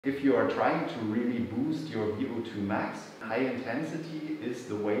If you are trying to really boost your VO2 max, high intensity is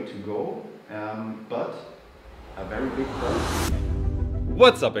the way to go, but a very big but.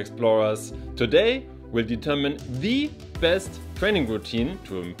 What's up, explorers? Today we'll determine the best training routine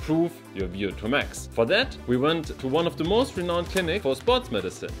to improve your VO2 max. For that, we went to one of the most renowned clinics for sports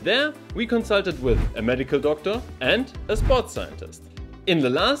medicine. There, we consulted with a medical doctor and a sports scientist. In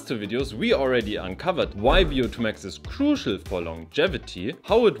the last two videos, we already uncovered why VO2 max is crucial for longevity,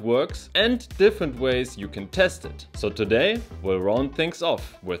 how it works, and different ways you can test it. So today, we'll round things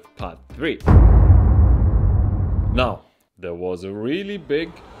off with part 3. Now, there was a really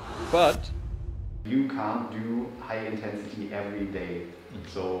big but. You can't do high intensity every day,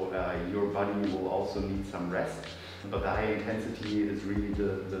 so your body will also need some rest. But the high intensity is really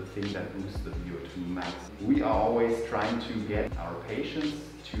the thing that boosts the VO2 max. We are always trying to get our patients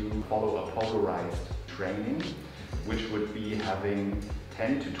to follow a polarized training, which would be having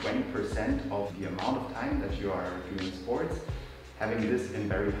 10 to 20% of the amount of time that you are doing sports, having this in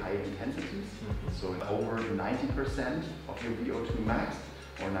very high intensities. So over 90% of your VO2 max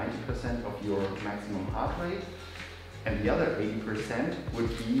or 90% of your maximum heart rate. And the other 80% would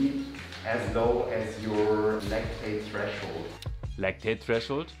be as low as your lactate threshold. Lactate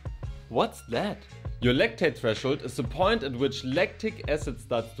threshold? What's that? Your lactate threshold is the point at which lactic acid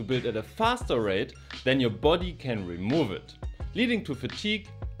starts to build at a faster rate than your body can remove it, leading to fatigue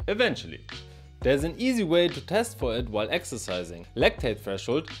eventually. There's an easy way to test for it while exercising. Lactate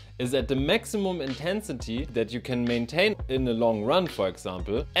threshold is at the maximum intensity that you can maintain in a long run, for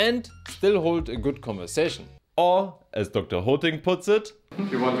example, and still hold a good conversation. Or, as Dr. Hoting puts it,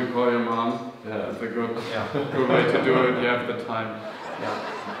 if you want to call your mom, it's a good way to do it, you have the time.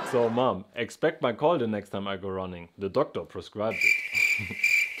 So mom, expect my call the next time I go running. The doctor prescribed it.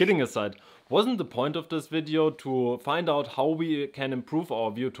 Kidding aside, wasn't the point of this video to find out how we can improve our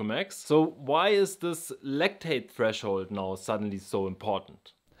VO2 max? So why is this lactate threshold now suddenly so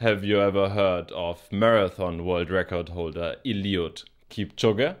important? Have you ever heard of marathon world record holder Eliud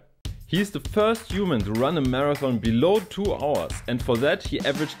Kipchoge? He's the first human to run a marathon below 2 hours, and for that he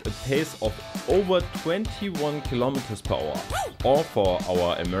averaged a pace of over 21 kilometers per hour. Or for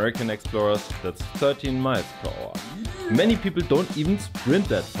our American explorers, that's 13 miles per hour. Many people don't even sprint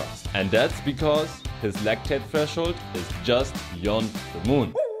that fast. And that's because his lactate threshold is just beyond the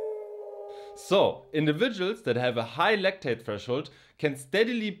moon. So, individuals that have a high lactate threshold can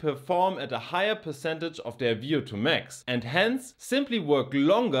steadily perform at a higher percentage of their VO2 max and hence simply work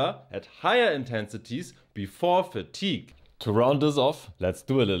longer at higher intensities before fatigue. To round this off, let's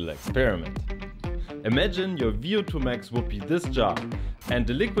do a little experiment. Imagine your VO2 max would be this jar and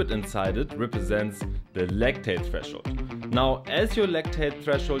the liquid inside it represents the lactate threshold. Now, as your lactate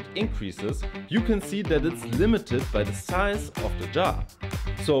threshold increases, you can see that it's limited by the size of the jar.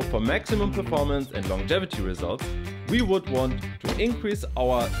 So for maximum performance and longevity results, we would want to increase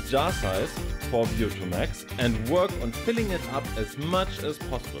our jar size for VO2 max and work on filling it up as much as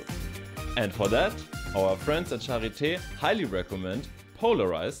possible. And for that, our friends at Charité highly recommend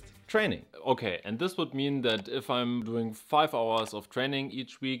Polarized Training. Okay, and this would mean that if I'm doing 5 hours of training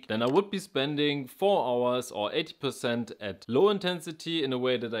each week, then I would be spending 4 hours or 80% at low intensity in a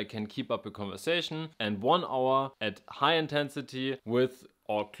way that I can keep up a conversation, and 1 hour at high intensity with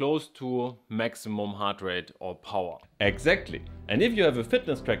or close to maximum heart rate or power. Exactly. And if you have a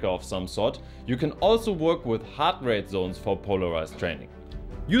fitness tracker of some sort, you can also work with heart rate zones for polarized training.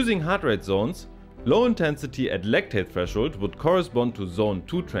 Using heart rate zones, low intensity at lactate threshold would correspond to zone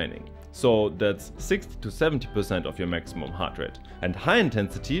 2 training. So that's 60 to 70% of your maximum heart rate. And high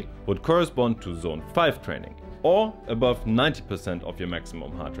intensity would correspond to zone 5 training, or above 90% of your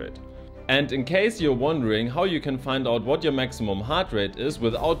maximum heart rate. And in case you're wondering how you can find out what your maximum heart rate is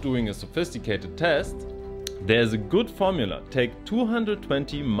without doing a sophisticated test, there's a good formula. Take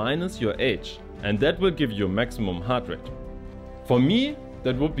 220 minus your age, and that will give you a maximum heart rate. For me,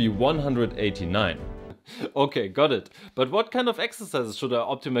 that would be 189. Okay, got it. But what kind of exercises should I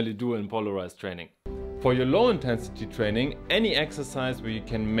optimally do in polarized training? For your low intensity training, any exercise where you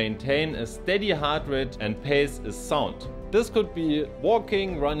can maintain a steady heart rate and pace is sound. This could be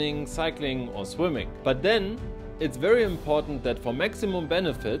walking, running, cycling or swimming. But then it's very important that for maximum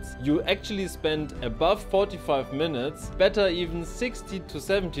benefits, you actually spend above 45 minutes, better even 60 to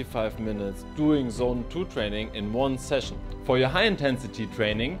 75 minutes doing zone 2 training in one session. For your high intensity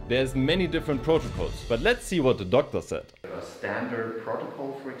training, there's many different protocols, but let's see what the doctor said. A standard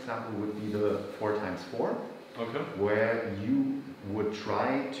protocol, for example, would be the 4x4, where you would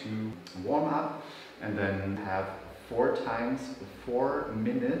try to warm up and then have 4 times 4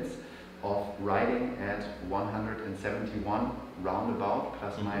 minutes of riding at 171 roundabout,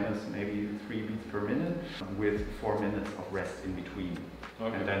 plus minus maybe 3 beats per minute, with 4 minutes of rest in between.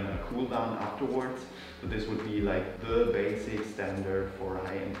 Okay. And then a cool down afterwards. So this would be like the basic standard for a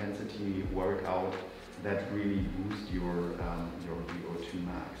high intensity workout that really boosts your VO2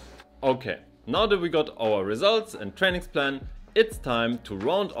 max. Okay, now that we got our results and trainings plan, it's time to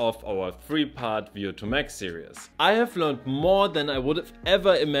round off our 3-part VO2 MAX series. I have learned more than I would have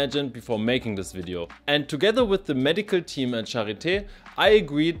ever imagined before making this video, and together with the medical team at Charité, I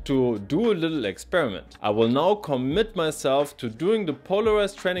agreed to do a little experiment. I will now commit myself to doing the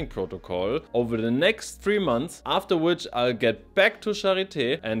Polarized Training protocol over the next 3 months, after which I'll get back to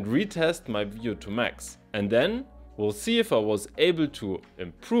Charité and retest my VO2 MAX. And then we'll see if I was able to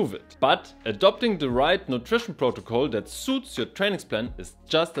improve it. But adopting the right nutrition protocol that suits your training plan is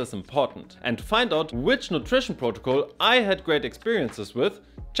just as important. And to find out which nutrition protocol I had great experiences with,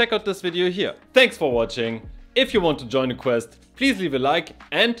 check out this video here. Thanks for watching. If you want to join the quest, please leave a like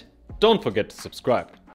and don't forget to subscribe.